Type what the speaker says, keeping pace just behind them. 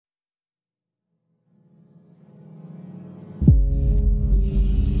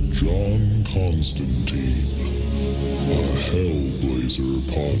John Constantine, a Hellblazer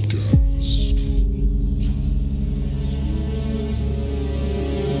podcast.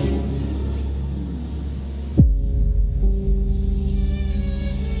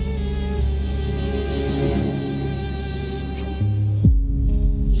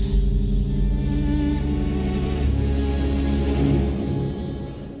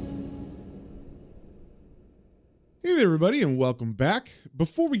 Hey there, everybody, and welcome back.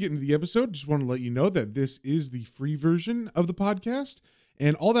 Before we get into the episode, just want to let you know that this is the free version of the podcast,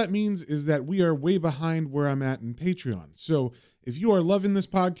 and all that means is that we are way behind where I'm at in Patreon. So if you are loving this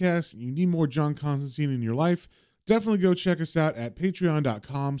podcast and you need more John Constantine in your life, definitely go check us out at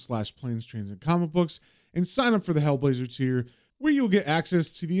patreon.com/planes, trains, and comic books and sign up for the Hellblazer tier, where you'll get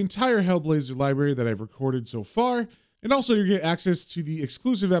access to the entire Hellblazer library that I've recorded so far. And also you'll get access to the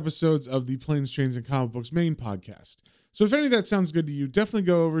exclusive episodes of the Planes, Trains, and Comic Books main podcast. So if any of that sounds good to you, definitely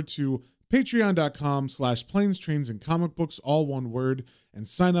go over to patreon.com/planes, trains, and comic books, all one word, and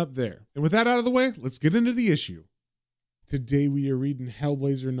sign up there. And with that out of the way, let's get into the issue. Today we are reading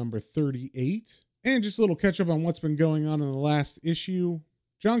Hellblazer number 38. And just a little catch up on what's been going on in the last issue.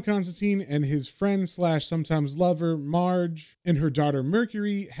 John Constantine and his friend / sometimes lover, Marge, and her daughter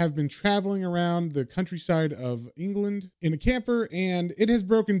Mercury have been traveling around the countryside of England in a camper, and it has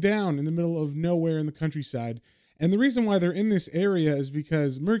broken down in the middle of nowhere in the countryside. And the reason why they're in this area is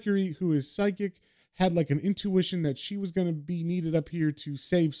because Mercury, who is psychic, had like an intuition that she was going to be needed up here to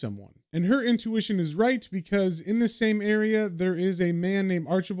save someone. And her intuition is right, because in this same area, there is a man named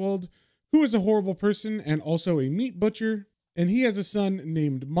Archibald who is a horrible person and also a meat butcher. And he has a son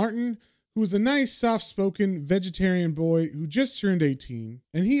named Martin, who is a nice, soft-spoken vegetarian boy who just turned 18.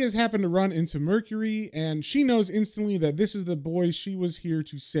 And he has happened to run into Mercury, and she knows instantly that this is the boy she was here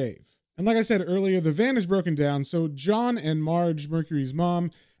to save. And like I said earlier, the van is broken down, so John and Marge, Mercury's mom,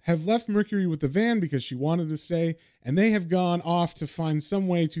 have left Mercury with the van because she wanted to stay, and they have gone off to find some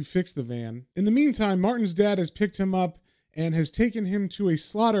way to fix the van. In the meantime, Martin's dad has picked him up and has taken him to a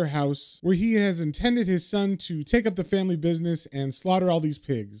slaughterhouse where he has intended his son to take up the family business and slaughter all these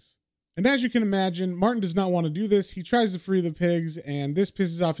pigs. And as you can imagine, Martin does not want to do this. He tries to free the pigs, and this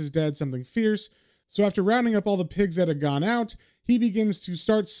pisses off his dad something fierce. So after rounding up all the pigs that had gone out, he begins to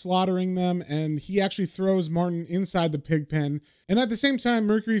start slaughtering them, and he actually throws Martin inside the pig pen. And at the same time,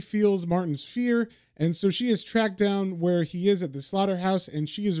 Mercury feels Martin's fear, and so she is tracked down where he is at the slaughterhouse, and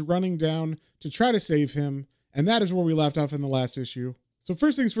she is running down to try to save him. And that is where we left off in the last issue. So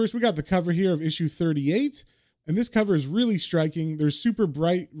first things first, we got the cover here of issue 38. And this cover is really striking. There's super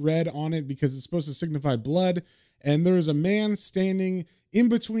bright red on it because it's supposed to signify blood. And there's a man standing in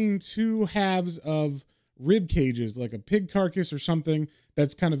between two halves of rib cages, like a pig carcass or something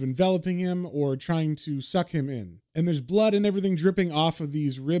that's kind of enveloping him or trying to suck him in. And there's blood and everything dripping off of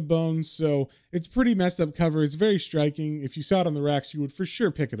these rib bones. So it's a pretty messed up cover. It's very striking. If you saw it on the racks, you would for sure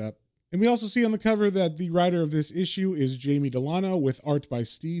pick it up. And we also see on the cover that the writer of this issue is Jamie Delano, with art by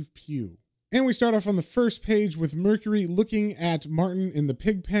Steve Pugh. And we start off on the first page with Mercury looking at Martin in the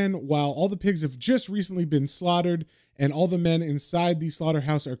pig pen while all the pigs have just recently been slaughtered, and all the men inside the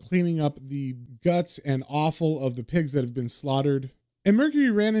slaughterhouse are cleaning up the guts and offal of the pigs that have been slaughtered. And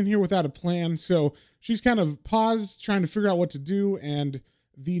Mercury ran in here without a plan, so she's kind of paused trying to figure out what to do, and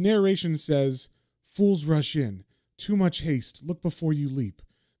the narration says, "Fools rush in. Too much haste. Look before you leap."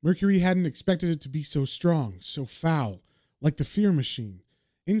 Mercury hadn't expected it to be so strong, so foul, like the fear machine.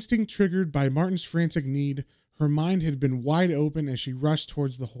 Instinct triggered by Martin's frantic need, her mind had been wide open as she rushed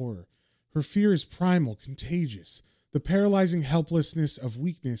towards the horror. Her fear is primal, contagious, the paralyzing helplessness of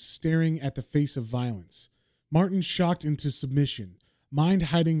weakness staring at the face of violence. Martin shocked into submission, mind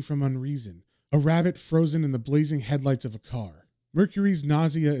hiding from unreason, a rabbit frozen in the blazing headlights of a car. Mercury's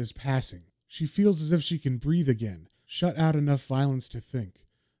nausea is passing. She feels as if she can breathe again, shut out enough violence to think.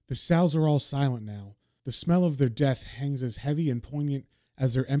 The cells are all silent now. The smell of their death hangs as heavy and poignant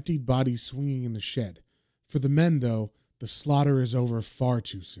as their emptied bodies swinging in the shed. For the men, though, the slaughter is over far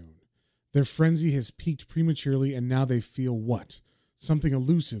too soon. Their frenzy has peaked prematurely, and now they feel what? Something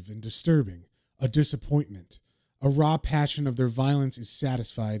elusive and disturbing. A disappointment. A raw passion of their violence is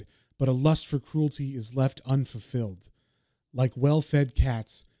satisfied, but a lust for cruelty is left unfulfilled. Like well-fed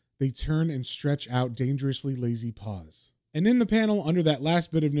cats, they turn and stretch out dangerously lazy paws. And in the panel under that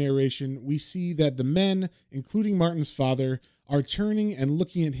last bit of narration, we see that the men, including Martin's father, are turning and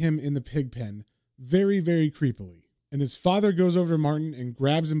looking at him in the pig pen, very, very creepily. And his father goes over to Martin and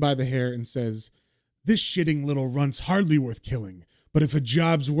grabs him by the hair and says, "This shitting little runt's hardly worth killing, but if a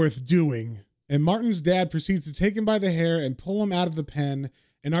job's worth doing..." And Martin's dad proceeds to take him by the hair and pull him out of the pen,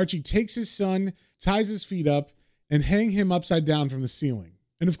 and Archie takes his son, ties his feet up, and hang him upside down from the ceiling.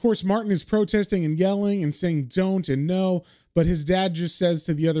 And of course, Martin is protesting and yelling and saying don't and no, but his dad just says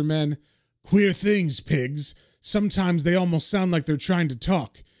to the other men, "Queer things, pigs. Sometimes they almost sound like they're trying to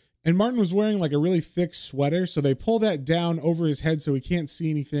talk." And Martin was wearing like a really thick sweater, so they pull that down over his head so he can't see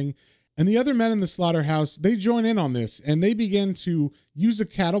anything. And the other men in the slaughterhouse, they join in on this, and they begin to use a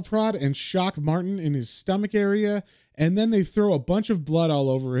cattle prod and shock Martin in his stomach area, and then they throw a bunch of blood all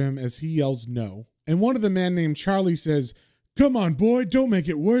over him as he yells no. And one of the men named Charlie says, "Come on, boy, don't make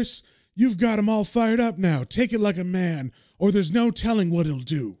it worse. You've got him all fired up now. Take it like a man, or there's no telling what he'll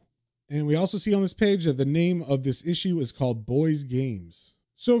do." And we also see on this page that the name of this issue is called Boys Games.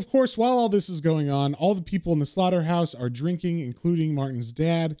 So, of course, while all this is going on, all the people in the slaughterhouse are drinking, including Martin's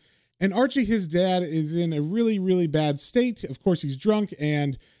dad. And Archie, his dad, is in a really, really bad state. Of course, he's drunk,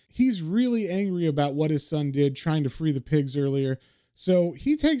 and he's really angry about what his son did, trying to free the pigs earlier. So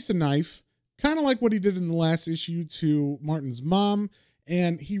he takes a knife, kind of like what he did in the last issue to Martin's mom,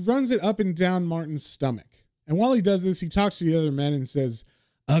 and he runs it up and down Martin's stomach. And while he does this, he talks to the other men and says,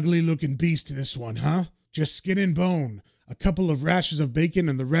 "Ugly-looking beast this one, huh? Just skin and bone. A couple of rashers of bacon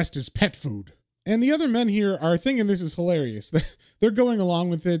and the rest is pet food." And the other men here are thinking this is hilarious. They're going along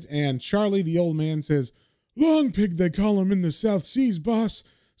with it, and Charlie, the old man, says, "Long pig they call him in the South Seas, boss.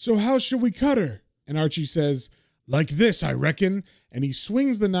 So how shall we cut her?" And Archie says, "Like this, I reckon." And he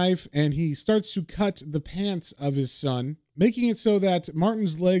swings the knife, and he starts to cut the pants of his son, making it so that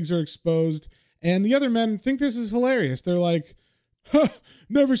Martin's legs are exposed. And the other men think this is hilarious. They're like, "Ha,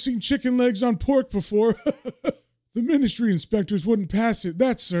 never seen chicken legs on pork before." The ministry inspectors wouldn't pass it,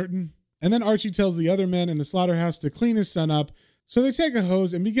 that's certain. And then Archie tells the other men in the slaughterhouse to clean his son up. So they take a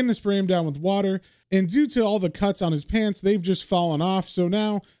hose and begin to spray him down with water. And due to all the cuts on his pants, they've just fallen off. So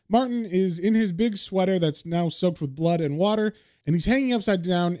now Martin is in his big sweater that's now soaked with blood and water, and he's hanging upside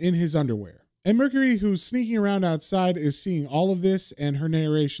down in his underwear. And Mercury, who's sneaking around outside, is seeing all of this, and her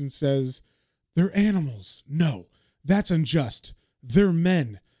narration says, "They're animals. No, that's unjust. They're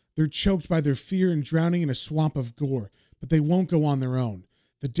men. They're choked by their fear and drowning in a swamp of gore, but they won't go on their own.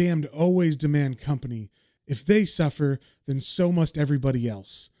 The damned always demand company. If they suffer, then so must everybody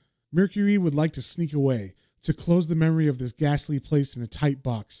else." Mercury would like to sneak away, to close the memory of this ghastly place in a tight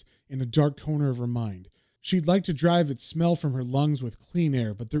box, in a dark corner of her mind. She'd like to drive its smell from her lungs with clean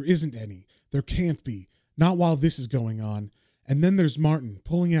air, but there isn't any. There can't be. Not while this is going on. And then there's Martin,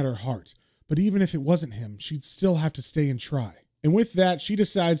 pulling at her heart. But even if it wasn't him, she'd still have to stay and try. And with that, she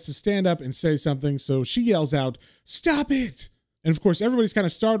decides to stand up and say something, so she yells out, "Stop it!" And of course, everybody's kind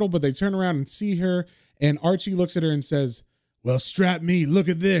of startled, but they turn around and see her, and Archie looks at her and says, "Well, strap me, look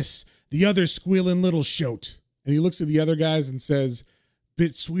at this, the other squealing little shote." And he looks at the other guys and says,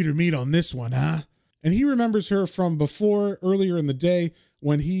 "Bit sweeter meat on this one, huh?" And he remembers her from before, earlier in the day,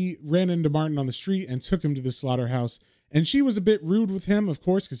 when he ran into Martin on the street and took him to the slaughterhouse. And she was a bit rude with him, of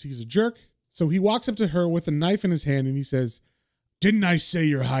course, because he's a jerk. So he walks up to her with a knife in his hand and he says, "Didn't I say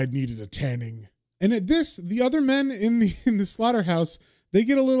your hide needed a tanning?" And at this, the other men in the slaughterhouse, they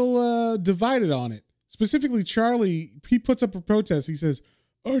get a little divided on it. Specifically, Charlie, he puts up a protest. He says,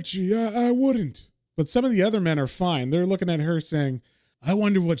 "Archie, I wouldn't." But some of the other men are fine. They're looking at her saying, "I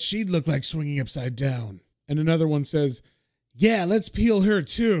wonder what she'd look like swinging upside down." And another one says, "Yeah, let's peel her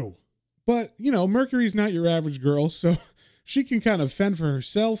too." But, Mercury's not your average girl, so she can kind of fend for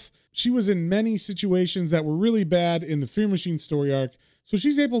herself. She was in many situations that were really bad in the Fear Machine story arc, so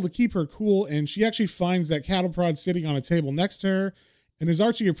she's able to keep her cool, and she actually finds that cattle prod sitting on a table next to her, and as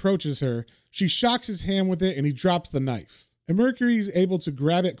Archie approaches her, she shocks his hand with it, and he drops the knife. And Mercury's able to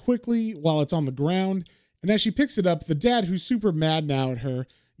grab it quickly while it's on the ground, and as she picks it up, the dad, who's super mad now at her,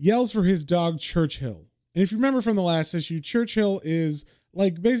 yells for his dog Churchill. And if you remember from the last issue, Churchill is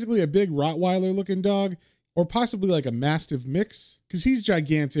like basically a big Rottweiler-looking dog, or possibly like a Mastiff mix, because he's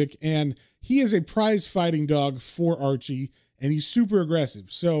gigantic, and he is a prize fighting dog for Archie, and he's super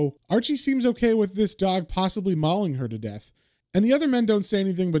aggressive. So Archie seems okay with this dog possibly mauling her to death. And the other men don't say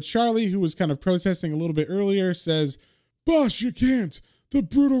anything, but Charlie, who was kind of protesting a little bit earlier, says, "Boss, you can't. The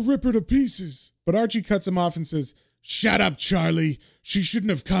brute rip her to pieces." But Archie cuts him off and says, "Shut up, Charlie. She shouldn't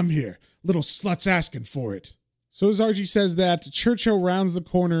have come here. Little slut's asking for it." So as Archie says that, Churchill rounds the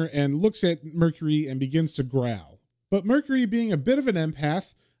corner and looks at Mercury and begins to growl. But Mercury, being a bit of an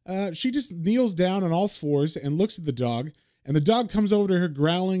empath, she just kneels down on all fours and looks at the dog, and the dog comes over to her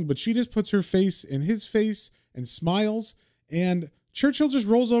growling, but she just puts her face in his face and smiles, and Churchill just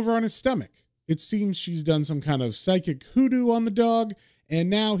rolls over on his stomach. It seems she's done some kind of psychic hoodoo on the dog, and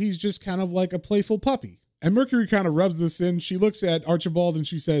now he's just kind of like a playful puppy. And Mercury kind of rubs this in. She looks at Archibald and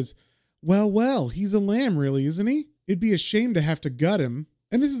she says, well, he's a lamb really, isn't he? It'd be a shame to have to gut him."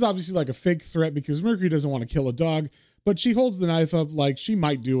 And this is obviously like a fake threat because Mercury doesn't want to kill a dog, but she holds the knife up like she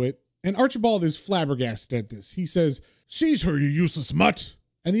might do it. And Archibald is flabbergasted at this. He says, "Seize her, you useless mutt."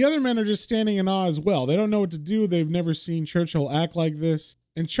 And the other men are just standing in awe as well. They don't know what to do. They've never seen Churchill act like this.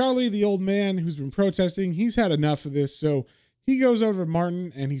 And Charlie, the old man who's been protesting, he's had enough of this, so he goes over to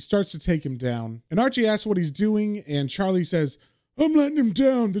Martin and he starts to take him down. And Archie asks what he's doing, and Charlie says, "I'm letting him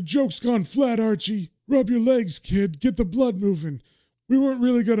down. The joke's gone flat, Archie. Rub your legs, kid. Get the blood moving. We weren't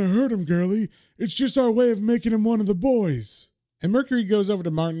really gonna hurt him, girlie. It's just our way of making him one of the boys." And Mercury goes over to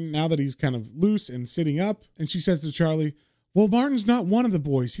Martin now that he's kind of loose and sitting up, and she says to Charlie, "Well, Martin's not one of the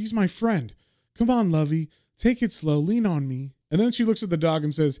boys. He's my friend. Come on, lovey. Take it slow. Lean on me." And then she looks at the dog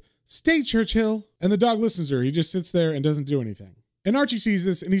and says, "Stay, Churchill." And the dog listens to her. He just sits there and doesn't do anything. And Archie sees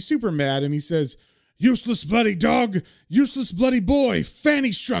this and he's super mad and he says, "Useless bloody dog, useless bloody boy,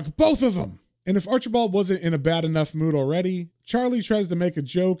 fanny struck, both of them." And if Archibald wasn't in a bad enough mood already, Charlie tries to make a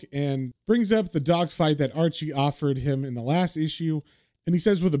joke and brings up the dog fight that Archie offered him in the last issue. And he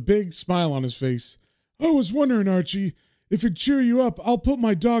says with a big smile on his face, "I was wondering, Archie, if it'd cheer you up, I'll put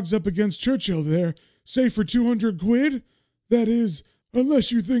my dogs up against Churchill there, say for 200 quid. That is,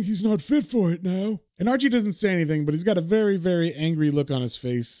 unless you think he's not fit for it now." And Archie doesn't say anything, but he's got a very, very angry look on his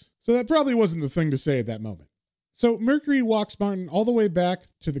face. So that probably wasn't the thing to say at that moment. So Mercury walks Martin all the way back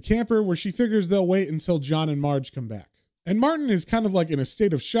to the camper where she figures they'll wait until John and Marge come back. And Martin is kind of like in a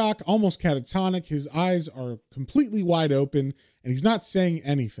state of shock, almost catatonic. His eyes are completely wide open and he's not saying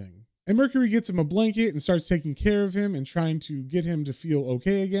anything. And Mercury gets him a blanket and starts taking care of him and trying to get him to feel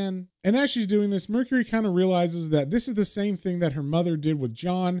okay again. And as she's doing this, Mercury kind of realizes that this is the same thing that her mother did with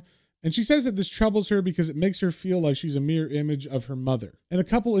John. And she says that this troubles her because it makes her feel like she's a mirror image of her mother. And a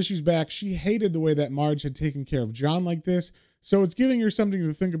couple issues back, she hated the way that Marge had taken care of John like this. So it's giving her something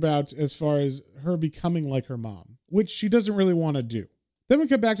to think about as far as her becoming like her mom, which she doesn't really want to do. Then we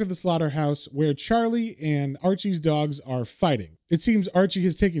come back to the slaughterhouse where Charlie and Archie's dogs are fighting. It seems Archie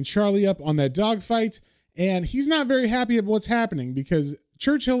has taken Charlie up on that dog fight, and he's not very happy about what's happening because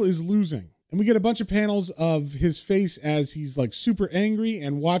Churchill is losing. And we get a bunch of panels of his face as he's like super angry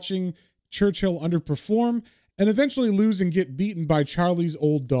and watching Churchill underperform and eventually lose and get beaten by Charlie's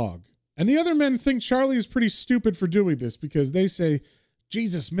old dog. And the other men think Charlie is pretty stupid for doing this because they say,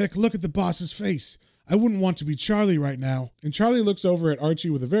 "Jesus, Mick, look at the boss's face. I wouldn't want to be Charlie right now." And Charlie looks over at Archie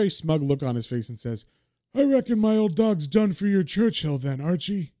with a very smug look on his face and says, "I reckon my old dog's done for your Churchill then,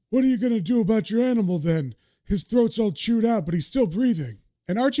 Archie. What are you going to do about your animal then? His throat's all chewed out, but he's still breathing."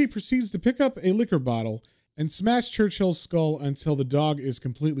 And Archie proceeds to pick up a liquor bottle and smash Churchill's skull until the dog is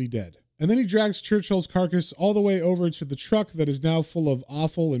completely dead. And then he drags Churchill's carcass all the way over to the truck that is now full of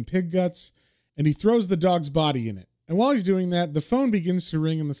offal and pig guts, and he throws the dog's body in it. And while he's doing that, the phone begins to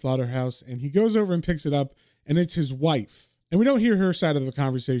ring in the slaughterhouse, and he goes over and picks it up, and it's his wife. And we don't hear her side of the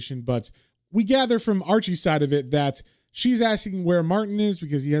conversation, but we gather from Archie's side of it that she's asking where Martin is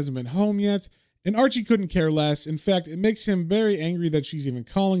because he hasn't been home yet. And Archie couldn't care less. In fact, it makes him very angry that she's even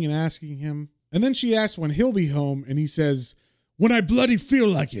calling and asking him. And then she asks when he'll be home, and he says, "When I bloody feel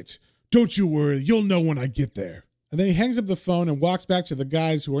like it. Don't you worry, you'll know when I get there." And then he hangs up the phone and walks back to the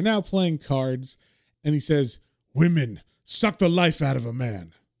guys who are now playing cards, and he says, "Women suck the life out of a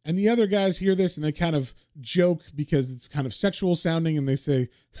man." And the other guys hear this and they kind of joke because it's kind of sexual sounding, and they say,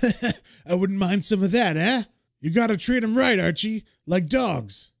 "I wouldn't mind some of that, eh? You gotta treat them right, Archie, like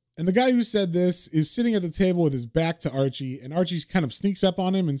dogs." And the guy who said this is sitting at the table with his back to Archie, and Archie kind of sneaks up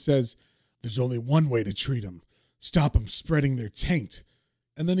on him and says, "There's only one way to treat them. Stop them spreading their taint."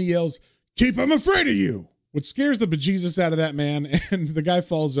 And then he yells, "Keep 'em afraid of you," which scares the bejesus out of that man, and the guy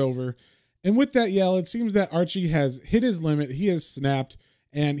falls over. And with that yell, it seems that Archie has hit his limit. He has snapped,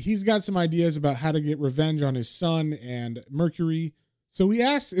 and he's got some ideas about how to get revenge on his son and Mercury. So he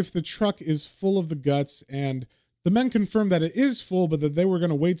asks if the truck is full of the guts, and the men confirm that it is full, but that they were going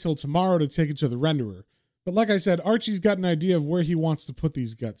to wait till tomorrow to take it to the renderer. But like I said, Archie's got an idea of where he wants to put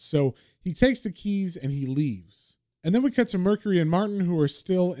these guts. So he takes the keys and he leaves. And then we cut to Mercury and Martin, who are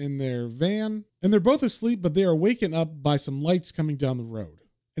still in their van. And they're both asleep, but they are waken up by some lights coming down the road.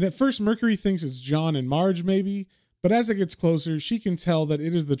 And at first, Mercury thinks it's John and Marge maybe. But as it gets closer, she can tell that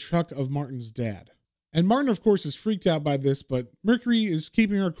it is the truck of Martin's dad. And Martin, of course, is freaked out by this, but Mercury is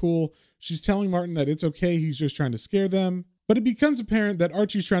keeping her cool. She's telling Martin that it's okay, he's just trying to scare them. But it becomes apparent that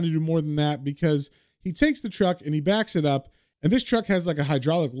Archie's trying to do more than that because he takes the truck and he backs it up, and this truck has like a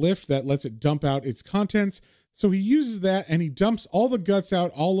hydraulic lift that lets it dump out its contents. So he uses that and he dumps all the guts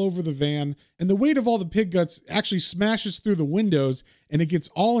out all over the van, and the weight of all the pig guts actually smashes through the windows and it gets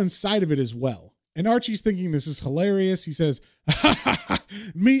all inside of it as well. And Archie's thinking this is hilarious. He says, "Ha ha ha,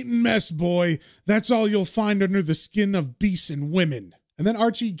 meat and mess, boy. That's all you'll find under the skin of beasts and women." And then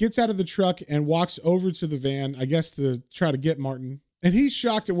Archie gets out of the truck and walks over to the van, I guess to try to get Martin. And he's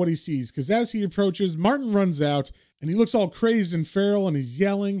shocked at what he sees because as he approaches, Martin runs out and he looks all crazed and feral and he's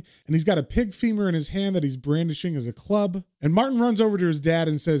yelling and he's got a pig femur in his hand that he's brandishing as a club. And Martin runs over to his dad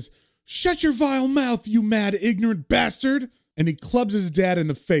and says, "Shut your vile mouth, you mad, ignorant bastard." And he clubs his dad in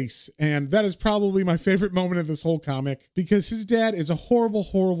the face. And that is probably my favorite moment of this whole comic because his dad is a horrible,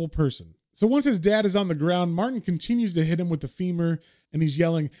 horrible person. So once his dad is on the ground, Martin continues to hit him with the femur and he's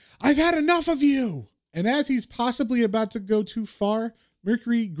yelling, "I've had enough of you." And as he's possibly about to go too far,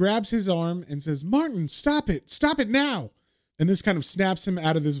 Mercury grabs his arm and says, "Martin, stop it now." And this kind of snaps him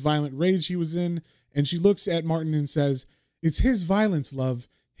out of this violent rage he was in. And she looks at Martin and says, "It's his violence, love,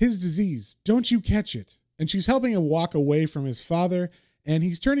 his disease. Don't you catch it?" And she's helping him walk away from his father. And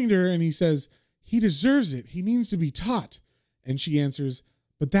he's turning to her and he says, "He deserves it. He needs to be taught." And she answers,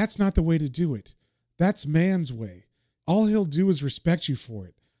 "But that's not the way to do it. That's man's way. All he'll do is respect you for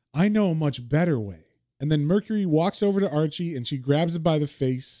it. I know a much better way." And then Mercury walks over to Archie and she grabs him by the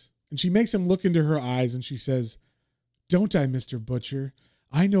face and she makes him look into her eyes and she says, "Don't I, Mr. Butcher?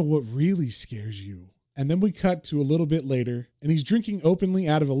 I know what really scares you." And then we cut to a little bit later and he's drinking openly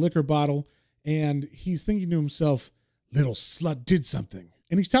out of a liquor bottle and he's thinking to himself, "Little slut did something."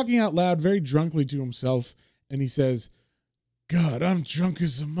 And he's talking out loud very drunkly to himself and he says, "God, I'm drunk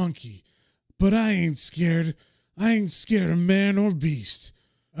as a monkey, but I ain't scared. I ain't scared of man or beast.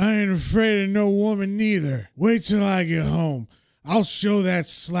 I ain't afraid of no woman neither. Wait till I get home. I'll show that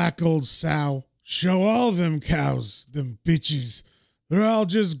slack old sow. Show all them cows, them bitches. They're all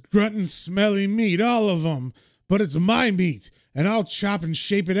just grunting smelly meat, all of them. But it's my meat, and I'll chop and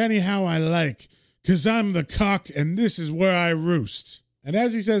shape it anyhow I like. 'Cause I'm the cock, and this is where I roost." And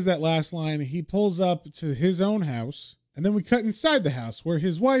as he says that last line, he pulls up to his own house. And then we cut inside the house, where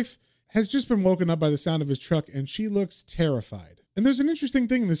his wife has just been woken up by the sound of his truck, and she looks terrified. And there's an interesting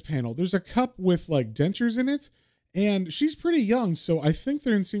thing in this panel. There's a cup with like dentures in it, and she's pretty young, so I think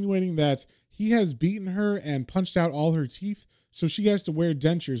they're insinuating that he has beaten her and punched out all her teeth, so she has to wear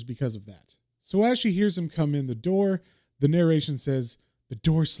dentures because of that. So as she hears him come in the door, the narration says, "The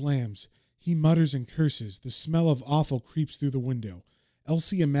door slams. He mutters and curses. The smell of offal creeps through the window.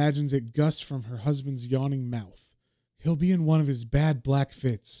 Elsie imagines it gust from her husband's yawning mouth. He'll be in one of his bad black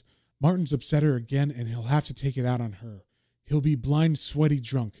fits. Martin's upset her again, and he'll have to take it out on her. He'll be blind, sweaty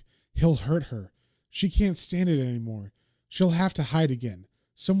drunk. He'll hurt her. She can't stand it anymore. She'll have to hide again.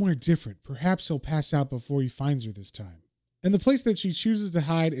 Somewhere different. Perhaps he'll pass out before he finds her this time." And the place that she chooses to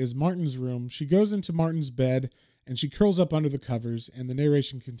hide is Martin's room. She goes into Martin's bed, and she curls up under the covers, and the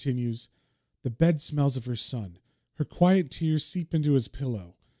narration continues. "The bed smells of her son. Her quiet tears seep into his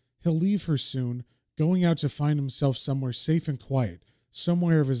pillow. He'll leave her soon, going out to find himself somewhere safe and quiet,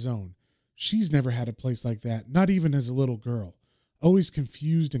 somewhere of his own. She's never had a place like that, not even as a little girl. Always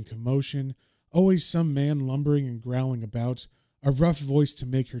confused and commotion, always some man lumbering and growling about, a rough voice to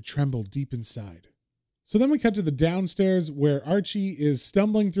make her tremble deep inside." So then we cut to the downstairs where Archie is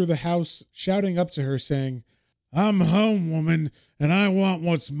stumbling through the house, shouting up to her saying, "I'm home, woman, and I want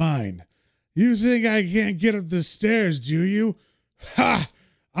what's mine. You think I can't get up the stairs, do you? Ha!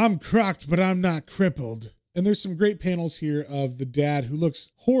 I'm crocked, but I'm not crippled." And there's some great panels here of the dad who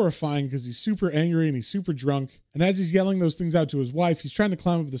looks horrifying because he's super angry and he's super drunk. And as he's yelling those things out to his wife, he's trying to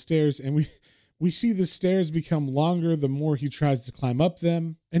climb up the stairs. And we see the stairs become longer the more he tries to climb up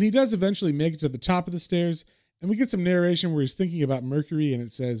them. And he does eventually make it to the top of the stairs. And we get some narration where he's thinking about Mercury and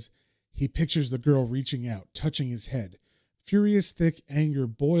it says, "He pictures the girl reaching out, touching his head. Furious, thick anger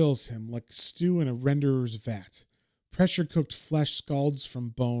boils him like stew in a renderer's vat. Pressure-cooked flesh scalds from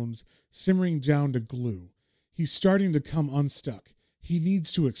bones, simmering down to glue. He's starting to come unstuck. He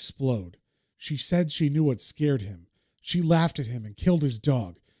needs to explode. She said she knew what scared him. She laughed at him and killed his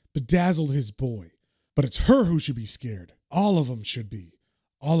dog, bedazzled his boy. But it's her who should be scared. All of them should be.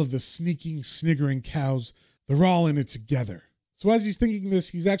 All of the sneaking, sniggering cows, they're all in it together." So as he's thinking this,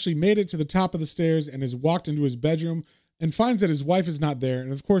 he's actually made it to the top of the stairs and has walked into his bedroom and finds that his wife is not there.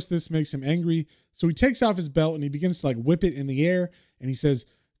 And of course, this makes him angry. So he takes off his belt and he begins to like whip it in the air. And he says,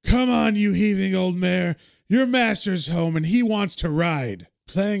 "Come on, you heaving old mare. Your master's home and he wants to ride.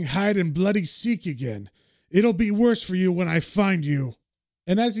 Playing hide and bloody seek again. It'll be worse for you when I find you."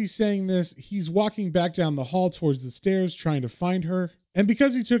 And as he's saying this, he's walking back down the hall towards the stairs trying to find her. And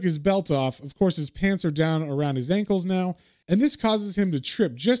because he took his belt off, of course his pants are down around his ankles now. And this causes him to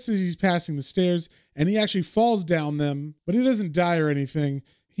trip just as he's passing the stairs. And he actually falls down them, but he doesn't die or anything.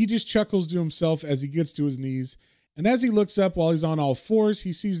 He just chuckles to himself as he gets to his knees. And as he looks up while he's on all fours,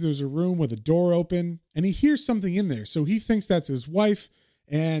 he sees there's a room with a door open and he hears something in there. So he thinks that's his wife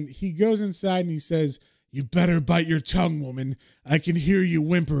and he goes inside and he says, "You better bite your tongue, woman. I can hear you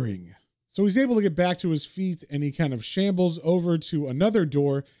whimpering." So he's able to get back to his feet, and he kind of shambles over to another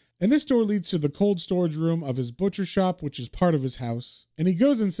door, and this door leads to the cold storage room of his butcher shop, which is part of his house. And he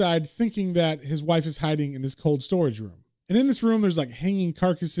goes inside thinking that his wife is hiding in this cold storage room. And in this room, there's like hanging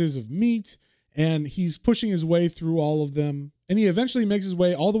carcasses of meat, and he's pushing his way through all of them. And he eventually makes his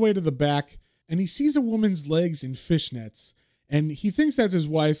way all the way to the back, and he sees a woman's legs in fishnets. And he thinks that's his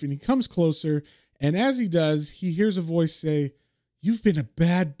wife, and he comes closer. And as he does, he hears a voice say, "You've been a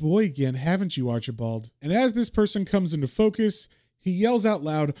bad boy again, haven't you, Archibald?" And as this person comes into focus, he yells out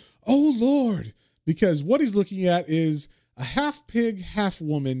loud, "Oh, Lord!" Because what he's looking at is a half pig, half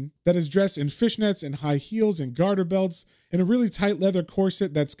woman that is dressed in fishnets and high heels and garter belts and a really tight leather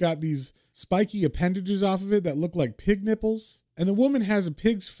corset that's got these spiky appendages off of it that look like pig nipples. And the woman has a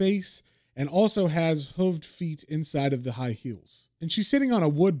pig's face and also has hooved feet inside of the high heels. And she's sitting on a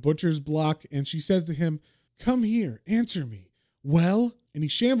wood butcher's block, and she says to him, "Come here, answer me." "Well?" And he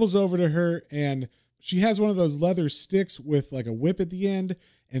shambles over to her, and she has one of those leather sticks with like a whip at the end,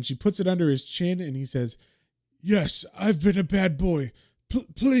 and she puts it under his chin, and he says, "Yes, I've been a bad boy.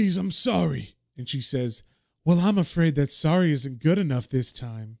 Please, I'm sorry." And she says, "Well, I'm afraid that sorry isn't good enough this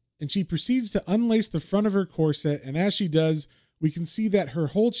time." And she proceeds to unlace the front of her corset, and as she does, we can see that her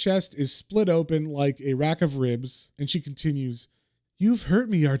whole chest is split open like a rack of ribs. And she continues, "You've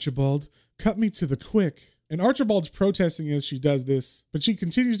hurt me, Archibald. Cut me to the quick." And Archibald's protesting as she does this, but she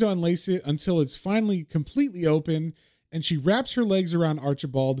continues to unlace it until it's finally completely open, and she wraps her legs around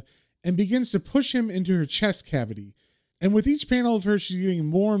Archibald and begins to push him into her chest cavity. And with each panel of her, she's getting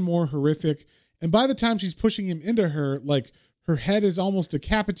more and more horrific. And by the time she's pushing him into her, like, her head is almost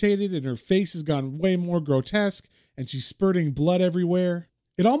decapitated and her face has gone way more grotesque and she's spurting blood everywhere.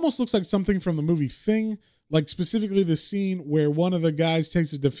 It almost looks like something from the movie Thing, like specifically the scene where one of the guys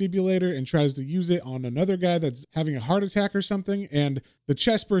takes a defibrillator and tries to use it on another guy that's having a heart attack or something, and the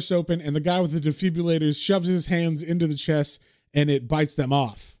chest bursts open and the guy with the defibrillator shoves his hands into the chest and it bites them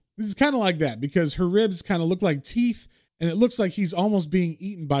off. This is kind of like that because her ribs kind of look like teeth and it looks like he's almost being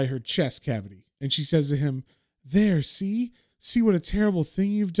eaten by her chest cavity. And she says to him, "There, see? See what a terrible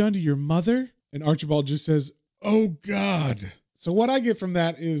thing you've done to your mother?" And Archibald just says, "Oh, God." So what I get from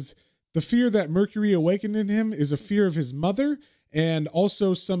that is the fear that Mercury awakened in him is a fear of his mother, and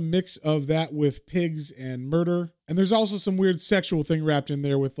also some mix of that with pigs and murder. And there's also some weird sexual thing wrapped in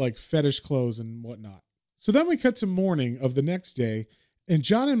there with like fetish clothes and whatnot. So then we cut to morning of the next day, and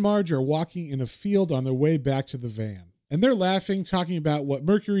John and Marge are walking in a field on their way back to the van. And they're laughing, talking about what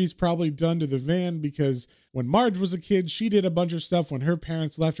Mercury's probably done to the van because when Marge was a kid, she did a bunch of stuff when her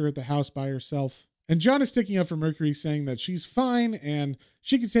parents left her at the house by herself. And John is sticking up for Mercury, saying that she's fine and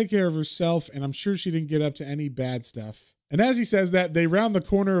she can take care of herself, and I'm sure she didn't get up to any bad stuff. And as he says that, they round the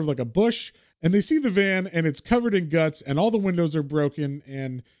corner of like a bush, and they see the van, and it's covered in guts, and all the windows are broken,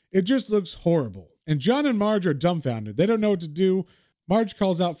 and it just looks horrible. And John and Marge are dumbfounded. They don't know what to do. Marge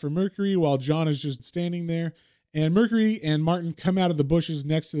calls out for Mercury while John is just standing there. And Mercury and Martin come out of the bushes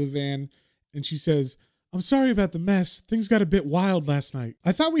next to the van, and she says, "I'm sorry about the mess. Things got a bit wild last night.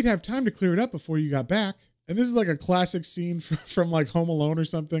 I thought we'd have time to clear it up before you got back." And this is like a classic scene from like Home Alone or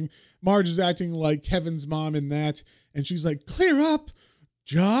something. Marge is acting like Kevin's mom in that, and she's like, "Clear up,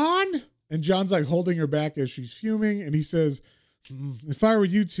 John?" And John's like holding her back as she's fuming, and he says, "If I were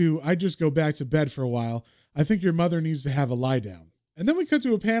you two, I'd just go back to bed for a while. I think your mother needs to have a lie down." And then we cut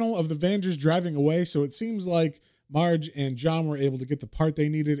to a panel of the van just driving away, so it seems like Marge and John were able to get the part they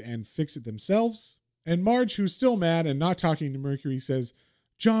needed and fix it themselves. And Marge, who's still mad and not talking to Mercury, says,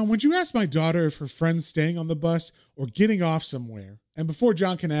 "John, would you ask my daughter if her friend's staying on the bus or getting off somewhere?" And before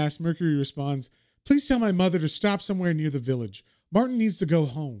John can ask, Mercury responds, "Please tell my mother to stop somewhere near the village. Martin needs to go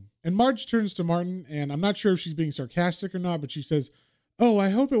home." And Marge turns to Martin, and I'm not sure if she's being sarcastic or not, but she says, "Oh, I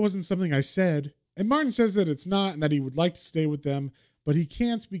hope it wasn't something I said." And Martin says that it's not and that he would like to stay with them, but he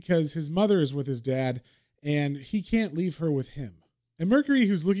can't because his mother is with his dad and he can't leave her with him. And Mercury,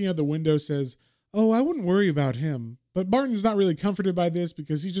 who's looking out the window, says, "Oh, I wouldn't worry about him." But Martin's not really comforted by this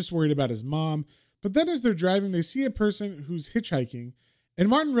because he's just worried about his mom. But then as they're driving, they see a person who's hitchhiking, and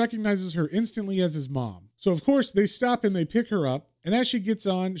Martin recognizes her instantly as his mom. So of course they stop and they pick her up. And as she gets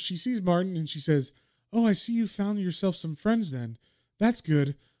on, she sees Martin and she says, "Oh, I see you found yourself some friends then. That's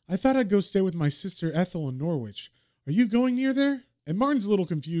good. I thought I'd go stay with my sister Ethel in Norwich. Are you going near there?" And Martin's a little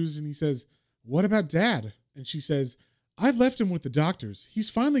confused and he says, "What about Dad?" And she says, "I've left him with the doctors. He's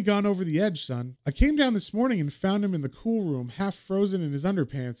finally gone over the edge, son. I came down this morning and found him in the cool room, half frozen in his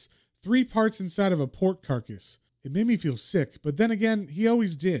underpants, 3 parts inside of a pork carcass. It made me feel sick, but then again, he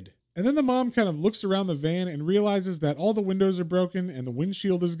always did." And then the mom kind of looks around the van and realizes that all the windows are broken and the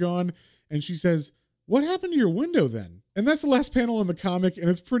windshield is gone. And she says, what happened to your window then? And that's the last panel in the comic, and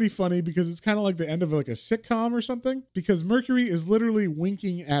it's pretty funny because it's kind of like the end of like a sitcom or something, because Mercury is literally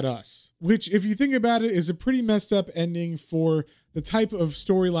winking at us, which, if you think about it, is a pretty messed up ending for the type of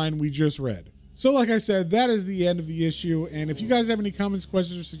storyline we just read. So like I said, that is the end of the issue, and if you guys have any comments,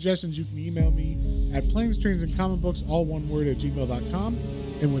 questions, or suggestions, you can email me at planes, trains, and comic books, all one word, @gmail.com.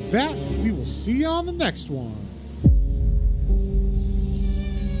 And with that, we will see you on the next one.